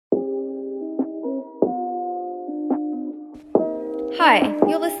Hi,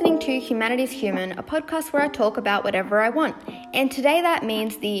 you're listening to Humanity's Human, a podcast where I talk about whatever I want, and today that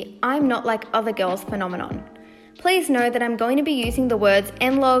means the I'm not like other girls phenomenon. Please know that I'm going to be using the words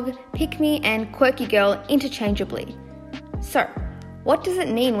NLOG, pick me, and quirky girl interchangeably. So, what does it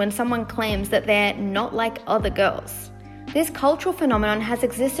mean when someone claims that they're not like other girls? This cultural phenomenon has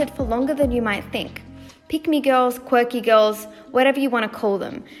existed for longer than you might think. Pick-me girls, quirky girls, whatever you want to call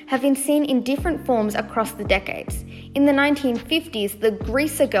them, have been seen in different forms across the decades. In the 1950s, the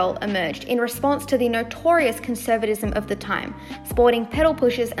greaser girl emerged in response to the notorious conservatism of the time, sporting pedal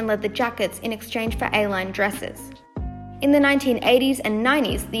pushers and leather jackets in exchange for A-line dresses. In the 1980s and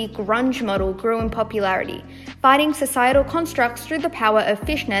 90s, the grunge model grew in popularity, fighting societal constructs through the power of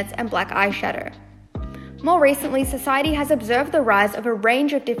fishnets and black eyeshadow. More recently, society has observed the rise of a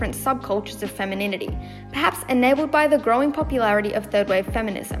range of different subcultures of femininity, perhaps enabled by the growing popularity of third-wave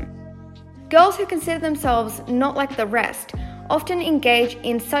feminism. Girls who consider themselves not like the rest often engage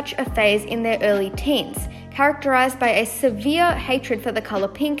in such a phase in their early teens, characterized by a severe hatred for the color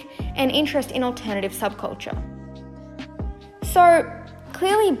pink and interest in alternative subculture. So,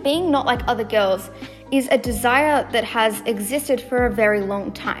 clearly being not like other girls is a desire that has existed for a very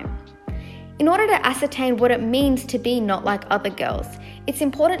long time. In order to ascertain what it means to be not like other girls, it's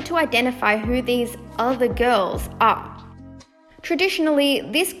important to identify who these other girls are. Traditionally,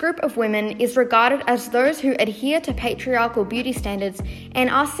 this group of women is regarded as those who adhere to patriarchal beauty standards and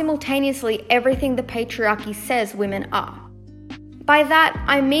are simultaneously everything the patriarchy says women are. By that,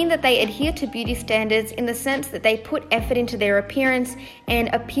 I mean that they adhere to beauty standards in the sense that they put effort into their appearance and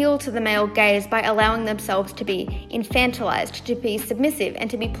appeal to the male gaze by allowing themselves to be infantilized, to be submissive, and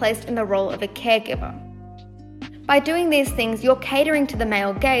to be placed in the role of a caregiver. By doing these things, you're catering to the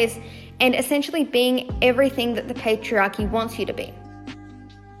male gaze and essentially being everything that the patriarchy wants you to be.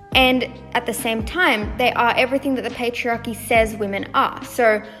 And at the same time, they are everything that the patriarchy says women are.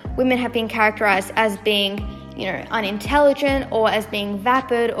 So women have been characterized as being unintelligent, or as being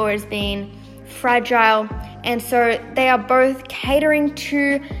vapid, or as being fragile. And so they are both catering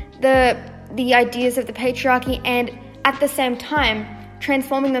to the ideas of the patriarchy and at the same time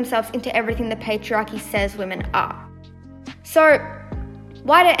transforming themselves into everything the patriarchy says women are. So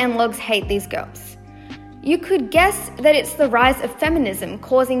why do NLOGs hate these girls? You could guess that it's the rise of feminism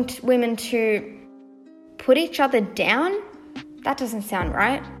causing women to put each other down? That doesn't sound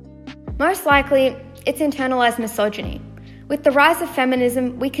right. Most likely, it's internalized misogyny. With the rise of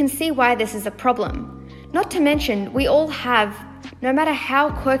feminism, we can see why this is a problem. Not to mention, we all have, no matter how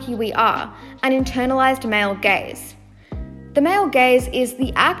quirky we are, an internalized male gaze. The male gaze is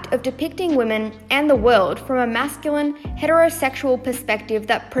the act of depicting women and the world from a masculine, heterosexual perspective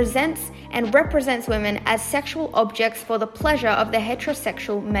that presents and represents women as sexual objects for the pleasure of the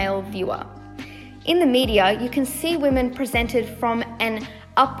heterosexual male viewer. In the media, you can see women presented from an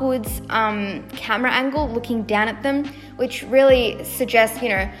upwards camera angle looking down at them, which really suggests,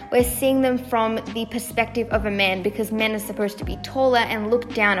 we're seeing them from the perspective of a man because men are supposed to be taller and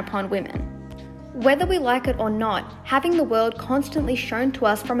look down upon women. Whether we like it or not, having the world constantly shown to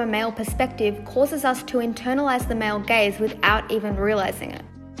us from a male perspective causes us to internalize the male gaze without even realizing it.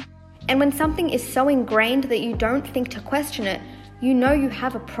 And when something is so ingrained that you don't think to question it, you know you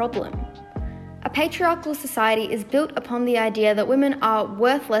have a problem. A patriarchal society is built upon the idea that women are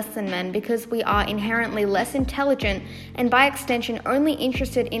worth less than men because we are inherently less intelligent and by extension only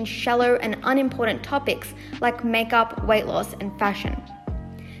interested in shallow and unimportant topics like makeup, weight loss, and fashion.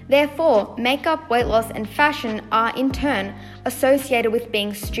 Therefore, makeup, weight loss, and fashion are in turn associated with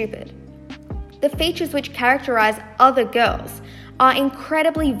being stupid. The features which characterize other girls are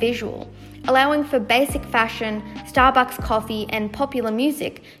incredibly visual, allowing for basic fashion, Starbucks coffee, and popular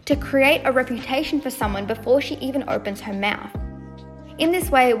music to create a reputation for someone before she even opens her mouth. In this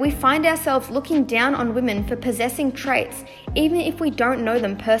way, we find ourselves looking down on women for possessing traits, even if we don't know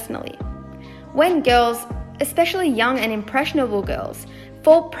them personally. When girls, especially young and impressionable girls,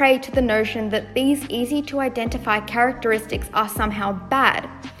 fall prey to the notion that these easy-to-identify characteristics are somehow bad,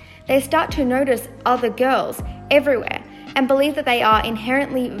 they start to notice other girls everywhere and believe that they are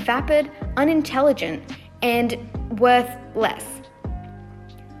inherently vapid, unintelligent, and worth less.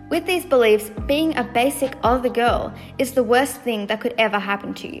 With these beliefs, being a basic other girl is the worst thing that could ever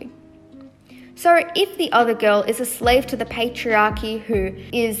happen to you. So if the other girl is a slave to the patriarchy who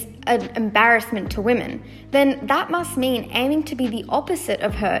is an embarrassment to women, then that must mean aiming to be the opposite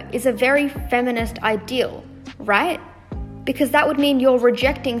of her is a very feminist ideal, right? Because that would mean you're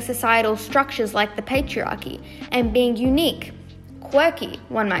rejecting societal structures like the patriarchy and being unique, quirky,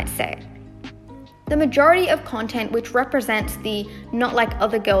 one might say. The majority of content which represents the not like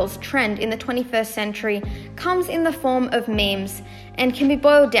other girls trend in the 21st century comes in the form of memes and can be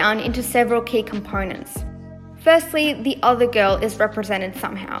boiled down into several key components. Firstly, the other girl is represented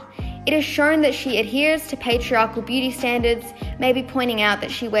somehow. It is shown that she adheres to patriarchal beauty standards, maybe pointing out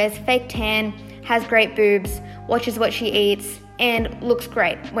that she wears fake tan, has great boobs, watches what she eats, and looks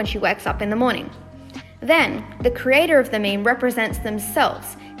great when she wakes up in the morning. Then, the creator of the meme represents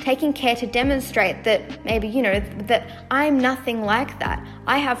themselves, taking care to demonstrate that maybe, that I'm nothing like that.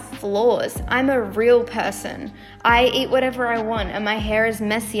 I have flaws. I'm a real person. I eat whatever I want and my hair is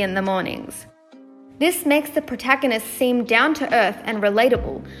messy in the mornings. This makes the protagonist seem down to earth and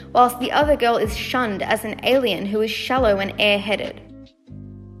relatable, whilst the other girl is shunned as an alien who is shallow and airheaded.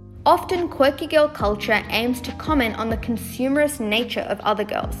 Often, quirky girl culture aims to comment on the consumerist nature of other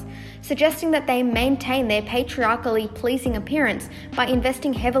girls, suggesting that they maintain their patriarchally pleasing appearance by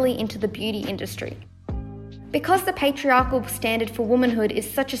investing heavily into the beauty industry. Because the patriarchal standard for womanhood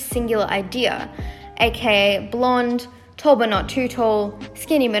is such a singular idea, aka blonde, tall but not too tall,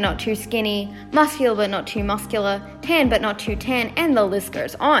 skinny but not too skinny, muscular but not too muscular, tan but not too tan, and the list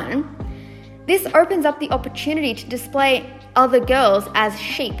goes on, this opens up the opportunity to display other girls as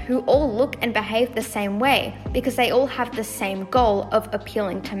sheep who all look and behave the same way because they all have the same goal of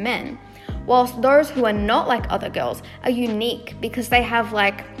appealing to men, whilst those who are not like other girls are unique because they have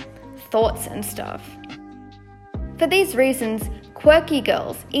thoughts and stuff. For these reasons, quirky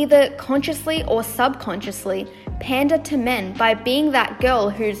girls, either consciously or subconsciously, pander to men by being that girl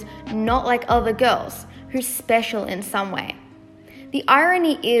who's not like other girls, who's special in some way. The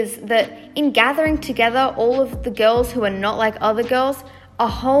irony is that in gathering together all of the girls who are not like other girls, a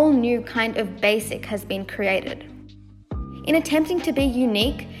whole new kind of basic has been created. In attempting to be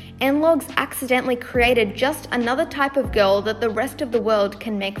unique, NLOGs accidentally created just another type of girl that the rest of the world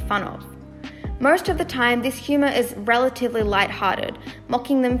can make fun of. Most of the time, this humour is relatively light-hearted,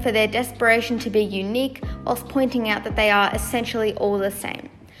 mocking them for their desperation to be unique whilst pointing out that they are essentially all the same.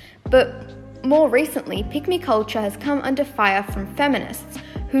 But more recently, pick-me culture has come under fire from feminists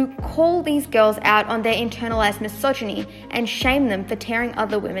who call these girls out on their internalized misogyny and shame them for tearing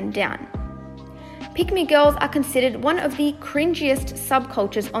other women down. Pick-me girls are considered one of the cringiest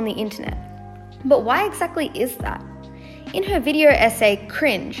subcultures on the internet. But why exactly is that? In her video essay,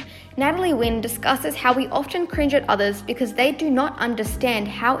 Cringe, Natalie Wynn discusses how we often cringe at others because they do not understand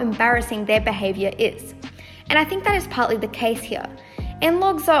how embarrassing their behaviour is. And I think that is partly the case here.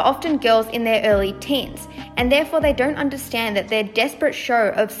 NLOGs are often girls in their early teens, and therefore they don't understand that their desperate show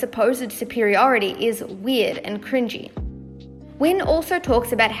of supposed superiority is weird and cringy. Wynn also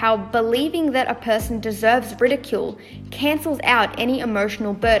talks about how believing that a person deserves ridicule cancels out any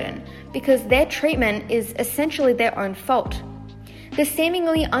emotional burden, because their treatment is essentially their own fault. The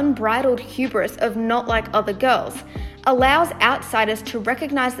seemingly unbridled hubris of not like other girls allows outsiders to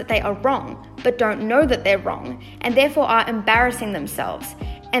recognize that they are wrong, but don't know that they're wrong, and therefore are embarrassing themselves.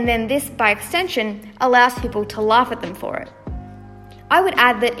 And then this, by extension, allows people to laugh at them for it. I would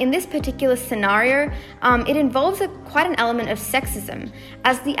add that in this particular scenario, it involves quite an element of sexism,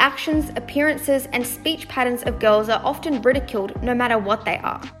 as the actions, appearances, and speech patterns of girls are often ridiculed no matter what they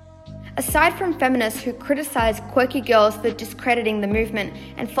are. Aside from feminists who criticize quirky girls for discrediting the movement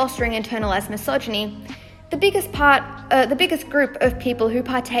and fostering internalized misogyny, the biggest group of people who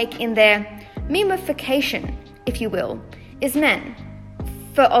partake in their memification, if you will, is men,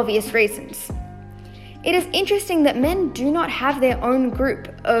 for obvious reasons. It is interesting that men do not have their own group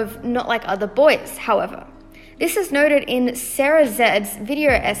of not like other boys, however. This is noted in Sarah Zed's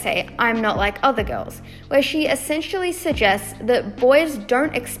video essay, I'm Not Like Other Girls, where she essentially suggests that boys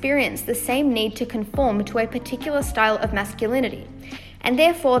don't experience the same need to conform to a particular style of masculinity, and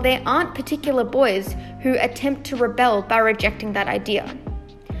therefore there aren't particular boys who attempt to rebel by rejecting that idea.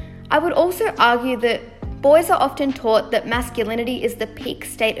 I would also argue that boys are often taught that masculinity is the peak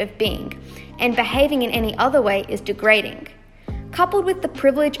state of being, and behaving in any other way is degrading. Coupled with the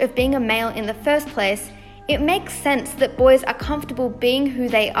privilege of being a male in the first place, it makes sense that boys are comfortable being who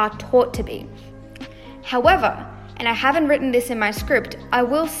they are taught to be. However, and I haven't written this in my script, I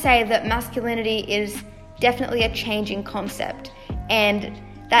will say that masculinity is definitely a changing concept, and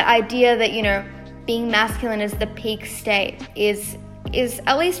that idea that, being masculine is the peak state is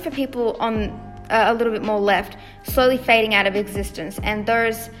at least for people on a little bit more left, slowly fading out of existence, and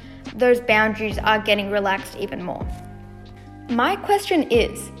those boundaries are getting relaxed even more. My question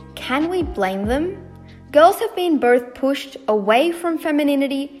is, can we blame them? Girls have been both pushed away from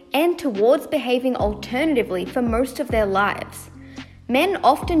femininity and towards behaving alternatively for most of their lives. Men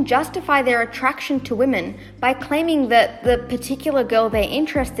often justify their attraction to women by claiming that the particular girl they're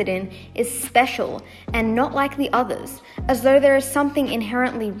interested in is special and not like the others, as though there is something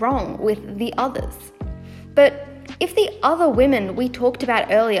inherently wrong with the others. But if the other women we talked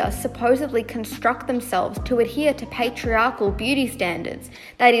about earlier supposedly construct themselves to adhere to patriarchal beauty standards,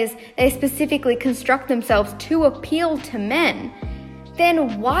 that is, they specifically construct themselves to appeal to men,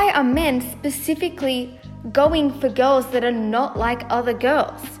 then why are men specifically going for girls that are not like other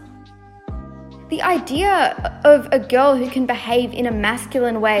girls? The idea of a girl who can behave in a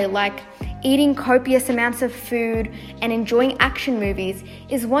masculine way, like eating copious amounts of food and enjoying action movies,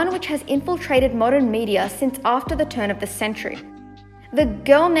 is one which has infiltrated modern media since after the turn of the century. The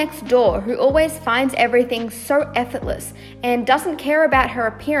girl next door who always finds everything so effortless and doesn't care about her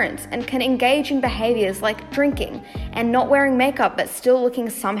appearance and can engage in behaviors like drinking and not wearing makeup but still looking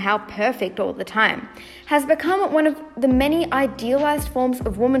somehow perfect all the time, has become one of the many idealized forms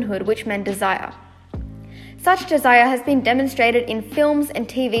of womanhood which men desire. Such desire has been demonstrated in films and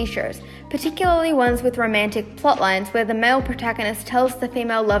TV shows, particularly ones with romantic plotlines where the male protagonist tells the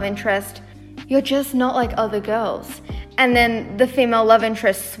female love interest, "You're just not like other girls." And then the female love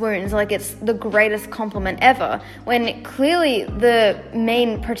interest swoons like it's the greatest compliment ever, when clearly the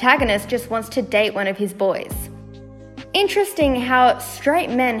main protagonist just wants to date one of his boys. Interesting how straight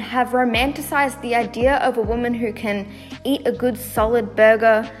men have romanticized the idea of a woman who can eat a good solid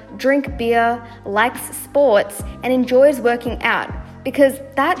burger, drink beer, likes sports, and enjoys working out, because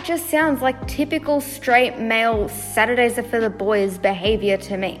that just sounds like typical straight male Saturdays are for the boys behavior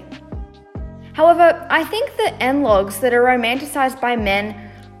to me. However, I think the NLOGs that are romanticized by men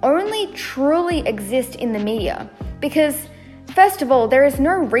only truly exist in the media because, first of all, there is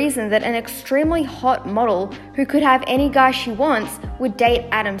no reason that an extremely hot model who could have any guy she wants would date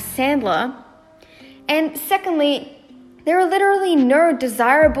Adam Sandler. And secondly, there are literally no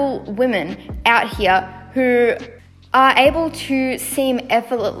desirable women out here who are able to seem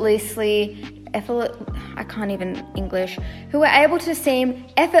who are able to seem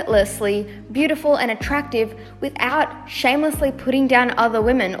effortlessly beautiful and attractive without shamelessly putting down other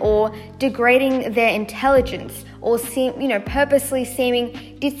women or degrading their intelligence or purposely seeming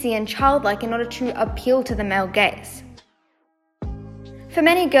ditzy and childlike in order to appeal to the male gaze. For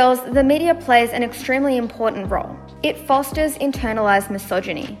many girls, the media plays an extremely important role. It fosters internalized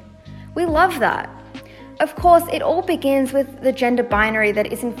misogyny. We love that. Of course, it all begins with the gender binary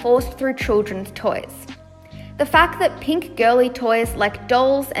that is enforced through children's toys. The fact that pink girly toys like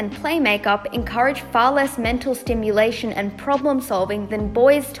dolls and play makeup encourage far less mental stimulation and problem solving than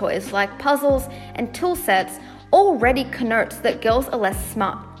boys' toys like puzzles and tool sets already connotes that girls are less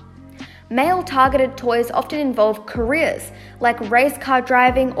smart. Male-targeted toys often involve careers like race car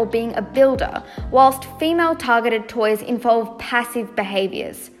driving or being a builder, whilst female-targeted toys involve passive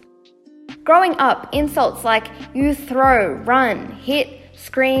behaviors. Growing up, insults like you throw, run, hit,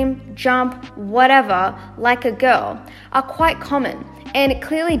 scream, jump, whatever, like a girl, are quite common and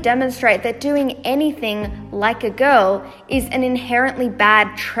clearly demonstrate that doing anything like a girl is an inherently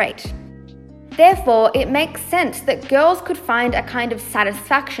bad trait. Therefore, it makes sense that girls could find a kind of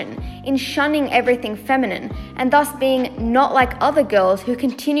satisfaction in shunning everything feminine and thus being not like other girls who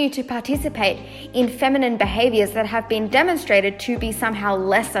continue to participate in feminine behaviors that have been demonstrated to be somehow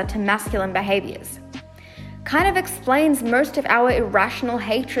lesser to masculine behaviors. Kind of explains most of our irrational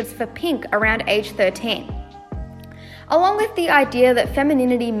hatreds for pink around age 13. Along with the idea that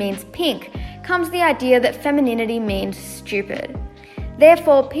femininity means pink comes the idea that femininity means stupid.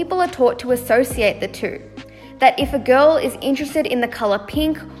 Therefore, people are taught to associate the two. That if a girl is interested in the color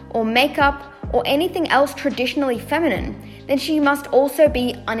pink or makeup or anything else traditionally feminine, then she must also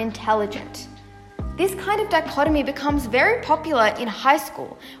be unintelligent. This kind of dichotomy becomes very popular in high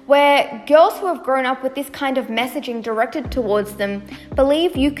school, where girls who have grown up with this kind of messaging directed towards them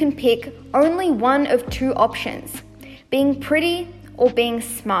believe you can pick only one of two options: being pretty or being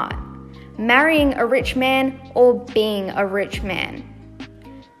smart, marrying a rich man or being a rich man.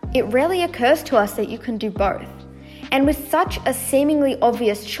 It rarely occurs to us that you can do both. And with such a seemingly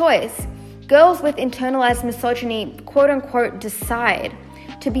obvious choice, girls with internalized misogyny quote-unquote decide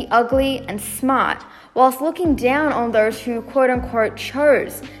to be ugly and smart, whilst looking down on those who quote-unquote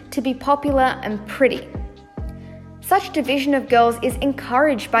chose to be popular and pretty. Such division of girls is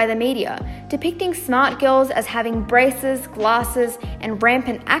encouraged by the media, depicting smart girls as having braces, glasses, and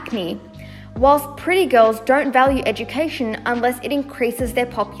rampant acne, whilst pretty girls don't value education unless it increases their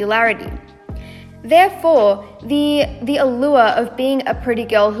popularity. Therefore, the allure of being a pretty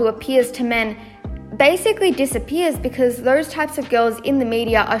girl who appeals to men basically disappears because those types of girls in the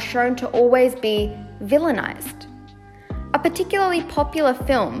media are shown to always be villainized. A particularly popular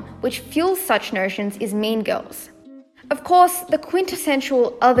film which fuels such notions is Mean Girls. Of course, the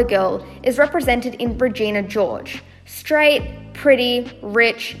quintessential other girl is represented in Regina George, straight, pretty,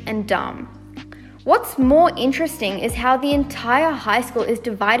 rich, and dumb. What's more interesting is how the entire high school is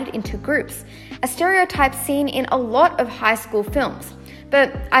divided into groups, a stereotype seen in a lot of high school films,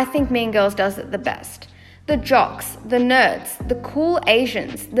 but I think Mean Girls does it the best. The jocks, the nerds, the cool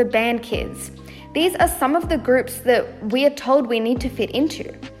Asians, the band kids. These are some of the groups that we are told we need to fit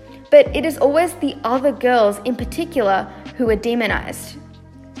into. But it is always the other girls in particular who are demonized.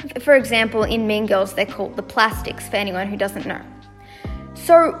 For example, in Mean Girls, they're called the plastics, for anyone who doesn't know.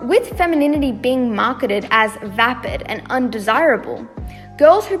 So, with femininity being marketed as vapid and undesirable,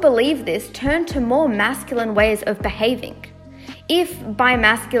 girls who believe this turn to more masculine ways of behaving. If by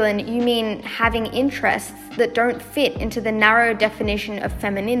masculine you mean having interests that don't fit into the narrow definition of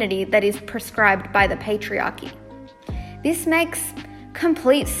femininity that is prescribed by the patriarchy. This makes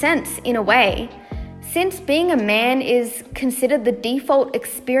complete sense in a way, since being a man is considered the default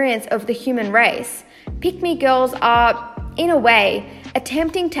experience of the human race. Pick-me girls are, in a way,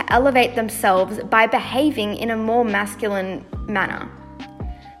 attempting to elevate themselves by behaving in a more masculine manner.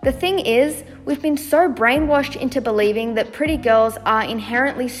 The thing is, we've been so brainwashed into believing that pretty girls are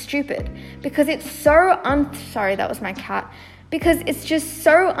inherently stupid because it's because it's just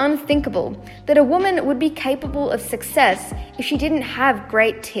so unthinkable that a woman would be capable of success if she didn't have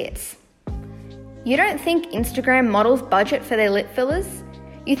great tits. You don't think Instagram models budget for their lip fillers?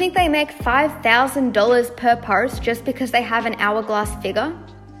 You think they make $5,000 per post just because they have an hourglass figure?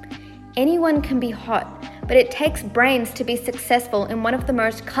 Anyone can be hot, but it takes brains to be successful in one of the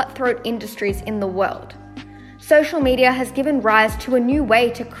most cutthroat industries in the world. Social media has given rise to a new way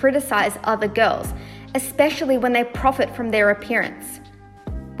to criticize other girls, especially when they profit from their appearance.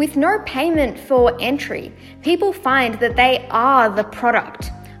 With no payment for entry, people find that they are the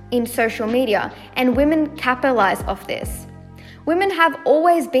product in social media, and women capitalize off this. Women have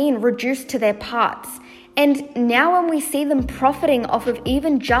always been reduced to their parts, and now when we see them profiting off of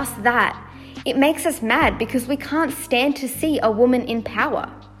even just that, it makes us mad because we can't stand to see a woman in power.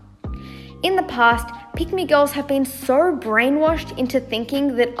 In the past, pick-me girls have been so brainwashed into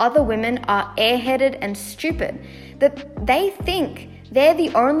thinking that other women are airheaded and stupid that they think they're the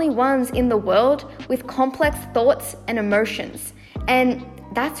only ones in the world with complex thoughts and emotions, and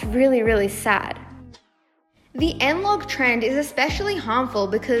that's really, really sad. The NLOG trend is especially harmful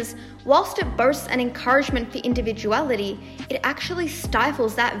because whilst it boasts an encouragement for individuality, it actually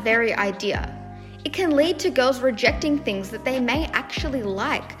stifles that very idea. It can lead to girls rejecting things that they may actually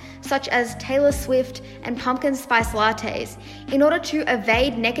like, such as Taylor Swift and pumpkin spice lattes, in order to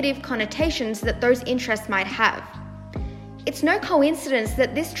evade negative connotations that those interests might have. It's no coincidence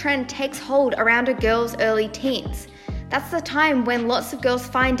that this trend takes hold around a girl's early teens. That's the time when lots of girls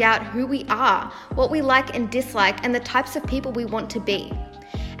find out who we are, what we like and dislike, and the types of people we want to be.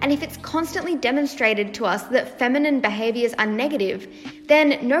 And if it's constantly demonstrated to us that feminine behaviors are negative,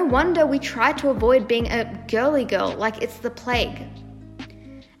 then no wonder we try to avoid being a girly girl like it's the plague.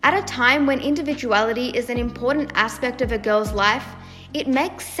 At a time when individuality is an important aspect of a girl's life, it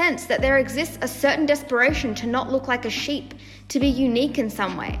makes sense that there exists a certain desperation to not look like a sheep, to be unique in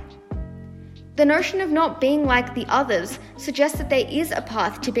some way. The notion of not being like the others suggests that there is a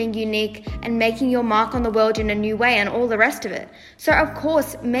path to being unique and making your mark on the world in a new way and all the rest of it. So of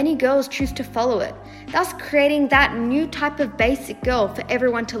course, many girls choose to follow it, thus creating that new type of basic girl for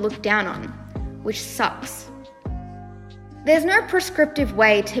everyone to look down on, which sucks. There's no prescriptive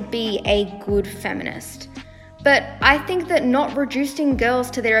way to be a good feminist, but I think that not reducing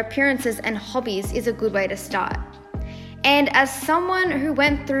girls to their appearances and hobbies is a good way to start. And as someone who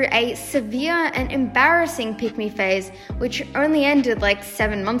went through a severe and embarrassing pick-me phase, which only ended like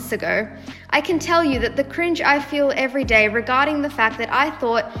 7 months ago, I can tell you that the cringe I feel every day regarding the fact that I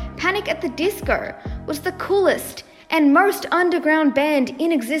thought Panic at the Disco was the coolest and most underground band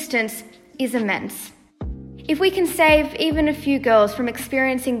in existence is immense. If we can save even a few girls from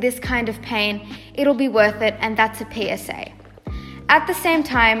experiencing this kind of pain, it'll be worth it, and that's a PSA. At the same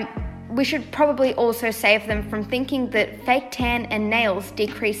time, we should probably also save them from thinking that fake tan and nails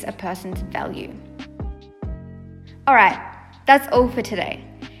decrease a person's value. Alright, that's all for today.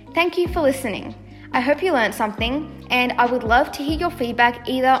 Thank you for listening. I hope you learned something, and I would love to hear your feedback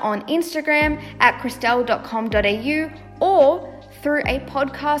either on Instagram @christelle.com.au or through a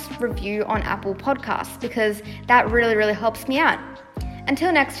podcast review on Apple Podcasts, because that really helps me out.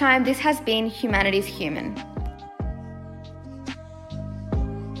 Until next time, this has been Humanity's Human.